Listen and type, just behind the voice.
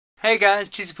Hey guys,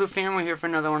 chesypoof fam, we're here for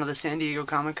another one of the San Diego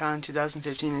Comic-Con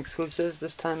 2015 exclusives.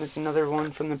 This time it's another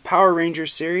one from the Power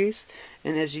Rangers series,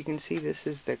 and as you can see, this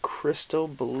is the Crystal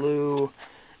Blue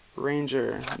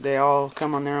Ranger. They all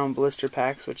come on their own blister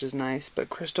packs, which is nice, but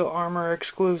Crystal Armor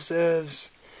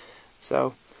exclusives.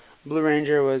 So, Blue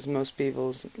Ranger was most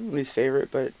people's least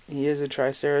favorite, but he is a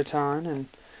Triceraton and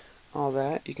all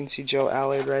that. You can see Joe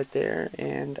Allard right there,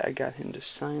 and I got him to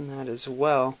sign that as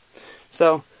well.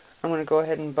 So, I'm going to go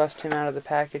ahead and bust him out of the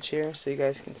package here so you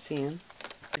guys can see him.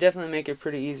 Definitely make it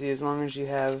pretty easy. As long as you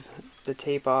have the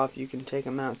tape off, you can take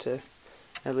him out to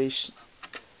at least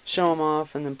show him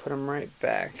off and then put him right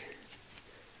back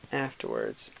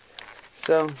afterwards.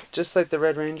 So, just like the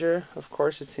Red Ranger, of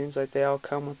course, it seems like they all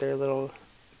come with their little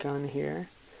gun here.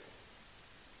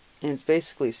 And it's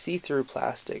basically see-through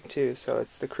plastic too, so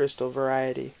it's the crystal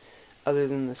variety, other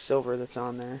than the silver that's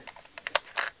on there.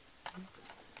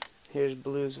 Here's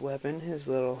Blue's weapon, his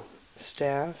little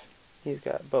staff. He's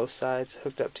got both sides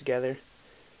hooked up together,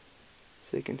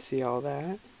 so you can see all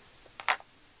that.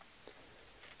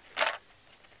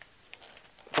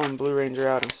 Pulling Blue Ranger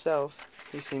out himself,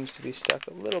 he seems to be stuck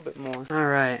a little bit more.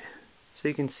 Alright, so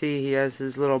you can see he has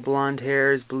his little blonde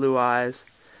hair, his blue eyes.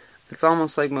 It's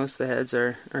almost like most of the heads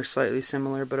are slightly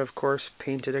similar, but of course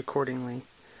painted accordingly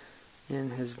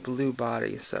in his blue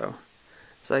body, so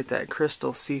it's like that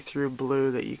crystal see-through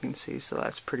blue that you can see, so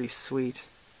that's pretty sweet.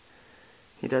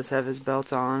 He does have his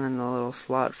belt on and the little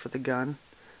slot for the gun,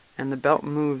 and the belt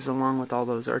moves along with all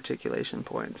those articulation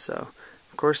points, so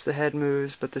of course the head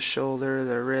moves, but the shoulder,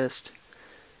 the wrist,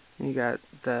 you got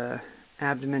the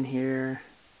abdomen here,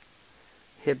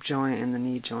 hip joint, and the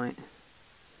knee joint.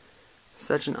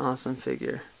 Such an awesome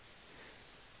figure.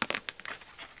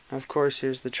 Of course,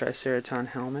 here's the Triceraton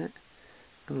helmet.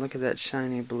 And look at that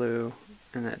shiny blue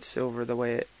and that silver, the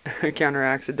way it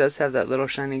counteracts. It does have that little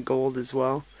shiny gold as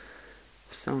well.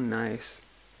 So nice.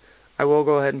 I will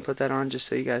go ahead and put that on just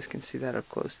so you guys can see that up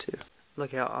close too.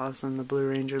 Look how awesome the Blue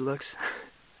Ranger looks.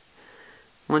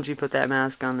 Once you put that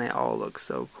mask on, they all look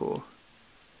so cool.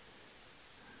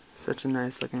 Such a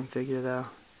nice looking figure though.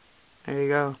 There you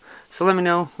go. So let me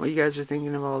know what you guys are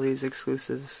thinking of all these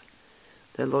exclusives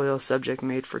that Loyal Subject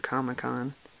made for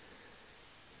Comic-Con.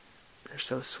 They're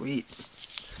so sweet.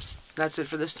 That's it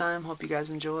for this time. Hope you guys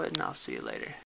enjoy it, and I'll see you later.